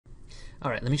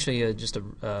Alright, let me show you just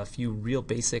a few real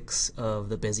basics of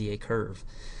the Bezier curve.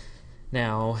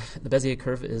 Now, the Bezier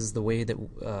curve is the way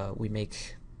that we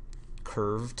make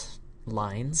curved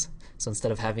lines. So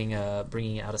instead of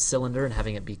bringing out a cylinder and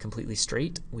having it be completely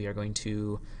straight, we are going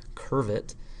to curve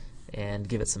it and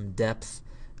give it some depth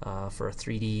for a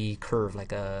 3D curve,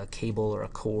 like a cable or a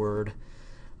cord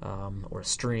or a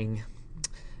string.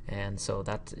 And so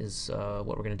that is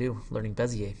what we're going to do, learning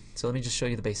Bezier. So let me just show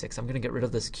you the basics. I'm going to get rid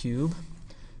of this cube,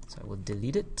 so I will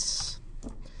delete it.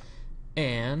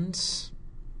 And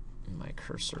my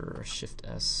cursor, Shift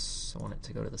S, I want it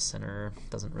to go to the center,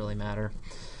 doesn't really matter.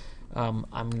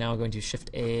 I'm now going to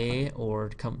Shift A or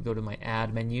go to my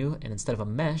Add menu, and instead of a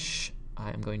mesh,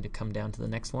 I'm going to come down to the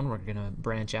next one. We're going to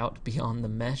branch out beyond the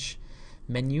mesh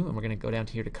menu, and we're going to go down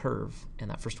to here to curve. And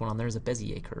that first one on there is a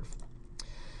Bezier curve.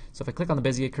 So if I click on the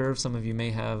Bezier curve, some of you may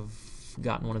have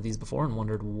gotten one of these before and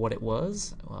wondered what it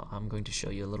was. Well, I'm going to show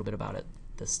you a little bit about it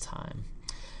this time.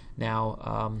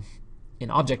 Now,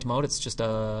 in object mode, it's just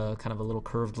a kind of a little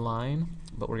curved line,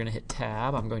 but we're going to hit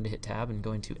Tab. I'm going to hit Tab and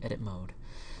go into Edit mode.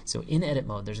 So in Edit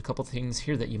mode, there's a couple things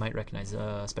here that you might recognize,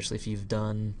 especially if you've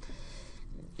done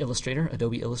Illustrator,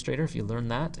 Adobe Illustrator, if you learn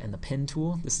that, and the pen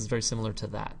tool. This is very similar to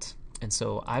that. And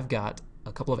so I've got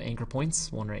a couple of anchor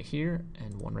points, one right here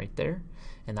and one right there,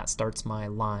 and that starts my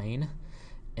line.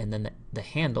 And then the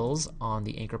handles on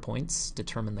the anchor points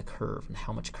determine the curve and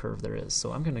how much curve there is.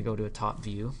 So I'm going to go to a top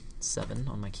view, 7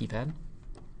 on my keypad,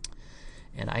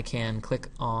 and I can click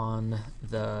on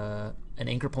an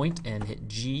anchor point and hit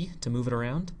G to move it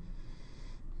around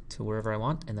to wherever I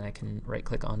want, and then I can right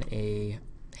click on a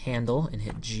handle and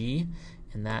hit G,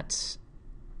 and that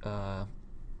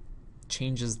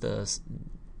changes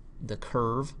the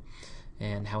curve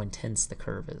and how intense the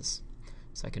curve is.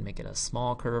 So I can make it a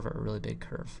small curve or a really big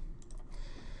curve.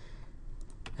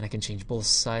 And I can change both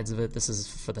sides of it. This is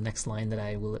for the next line that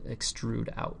I will extrude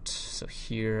out. So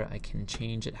here I can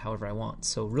change it however I want.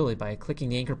 So really by clicking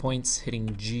the anchor points,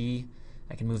 hitting G,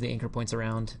 I can move the anchor points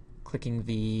around,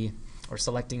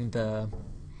 selecting the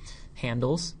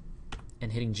handles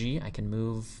and hitting G, I can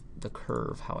move the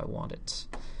curve how I want it.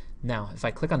 Now, if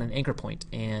I click on an anchor point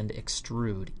and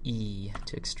extrude, E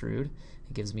to extrude,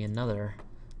 it gives me another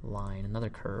line, another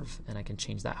curve, and I can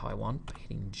change that how I want by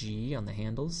hitting G on the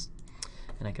handles.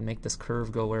 And I can make this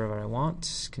curve go wherever I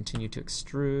want, continue to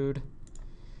extrude,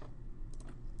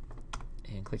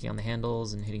 and clicking on the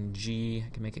handles and hitting G, I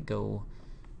can make it go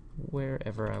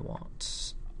wherever I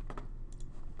want.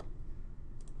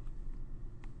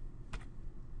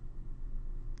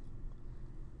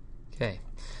 Okay.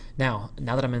 Now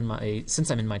that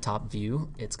since I'm in my top view,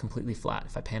 it's completely flat.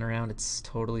 If I pan around, it's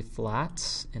totally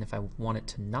flat, and if I want it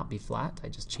to not be flat, I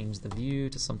just change the view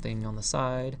to something on the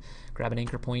side, grab an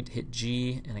anchor point, hit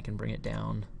G, and I can bring it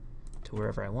down to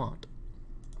wherever I want.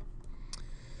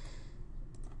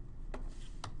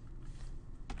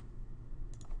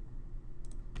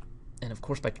 And of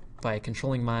course, by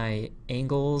controlling my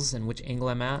angles and which angle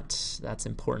I'm at, that's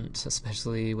important,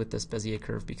 especially with this Bezier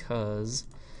curve, because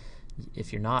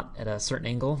if you're not at a certain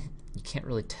angle, you can't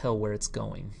really tell where it's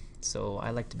going. So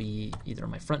I like to be either on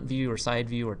my front view or side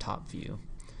view or top view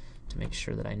to make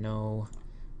sure that I know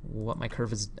what my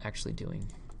curve is actually doing,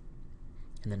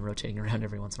 and then rotating around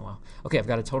every once in a while. Okay, I've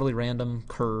got a totally random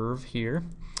curve here,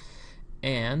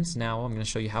 and now I'm going to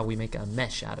show you how we make a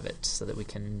mesh out of it so that we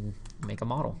can make a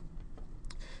model.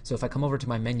 So if I come over to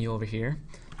my menu over here,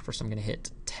 first I'm going to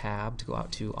hit Tab to go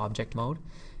out to object mode,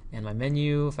 and my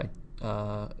menu, if I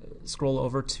scroll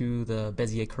over to the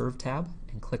Bezier curve tab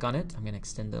and click on it, I'm going to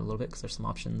extend it a little bit because there's some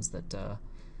options that I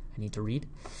need to read.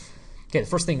 Okay, the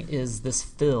first thing is this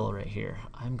fill right here.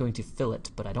 I'm going to fill it,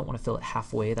 but I don't want to fill it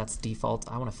halfway. That's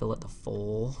default. I want to fill it the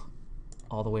full,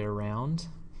 all the way around.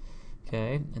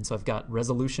 Okay, and so I've got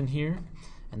resolution here,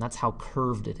 and that's how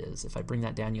curved it is. If I bring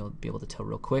that down, you'll be able to tell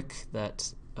real quick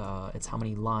that it's how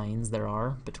many lines there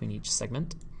are between each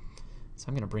segment. So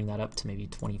I'm going to bring that up to maybe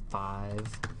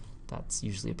 25. That's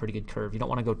usually a pretty good curve. You don't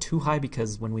want to go too high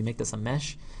because when we make this a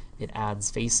mesh, it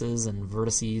adds faces and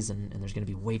vertices, and there's going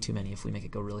to be way too many if we make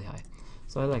it go really high.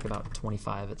 So I like about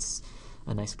 25. It's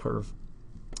a nice curve.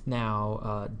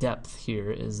 Now, depth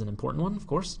here is an important one, of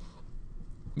course,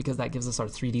 because that gives us our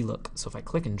 3D look. So if I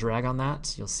click and drag on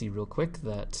that, you'll see real quick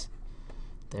that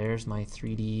there's my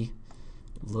 3D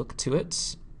look to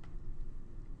it.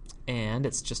 And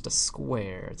it's just a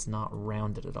square. It's not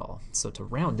rounded at all. So to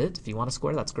round it, if you want a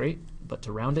square, that's great. But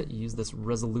to round it, you use this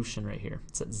resolution right here.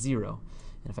 It's at 0.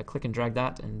 And if I click and drag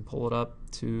that and pull it up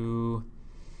to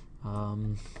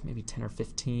maybe 10 or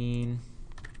 15,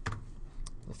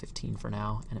 15 for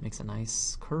now, and it makes a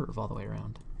nice curve all the way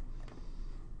around.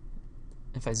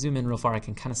 if I zoom in real far, I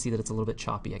can kind of see that it's a little bit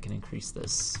choppy. I can increase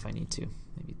this if I need to,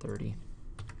 maybe 30.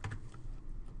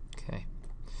 Okay,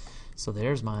 so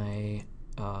there's my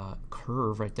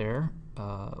curve right there.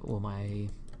 Well, my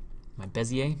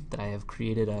Bezier that I have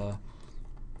created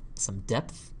some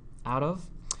depth out of.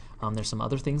 There's some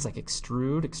other things like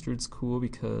extrude. Extrude's cool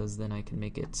because then I can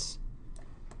make it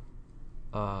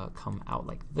come out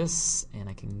like this, and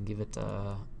I can give it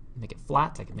make it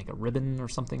flat. I could make a ribbon or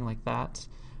something like that.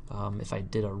 If I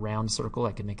did a round circle,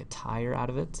 I could make a tire out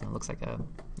of it, and it looks like a,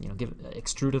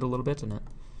 extrude it a little bit, and it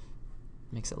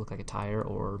makes it look like a tire.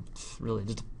 Or really,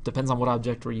 just depends on what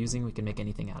object we're using. We can make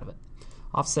anything out of it.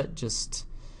 Offset just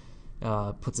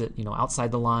puts it, outside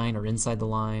the line or inside the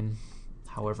line,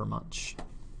 however much.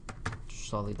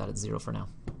 So I'll leave that at 0 for now.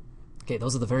 Okay,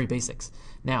 those are the very basics.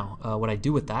 Now, what I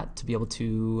do with that to be able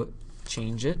to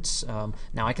change it,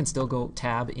 now I can still go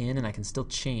tab in and I can still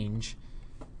change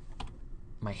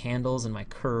my handles and my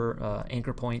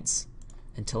anchor points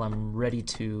until I'm ready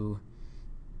to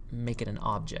make it an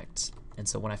object. And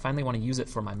so when I finally want to use it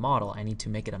for my model, I need to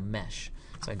make it a mesh.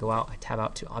 So I go out, I tab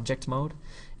out to object mode,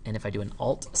 and if I do an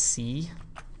Alt-C,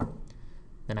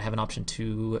 then I have an option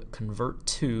to convert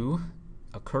to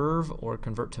a curve or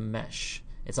convert to mesh.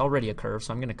 It's already a curve,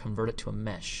 so I'm going to convert it to a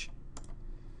mesh.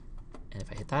 And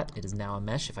if I hit that, it is now a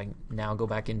mesh. If I now go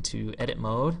back into edit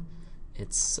mode,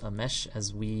 it's a mesh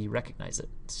as we recognize it.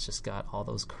 It's just got all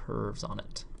those curves on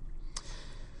it.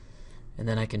 And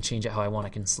then I can change it how I want. I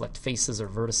can select faces or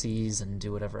vertices and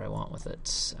do whatever I want with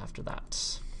it after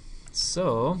that.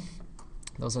 So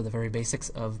those are the very basics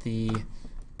of the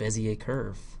Bezier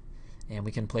curve. And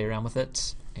we can play around with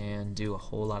it and do a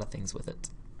whole lot of things with it.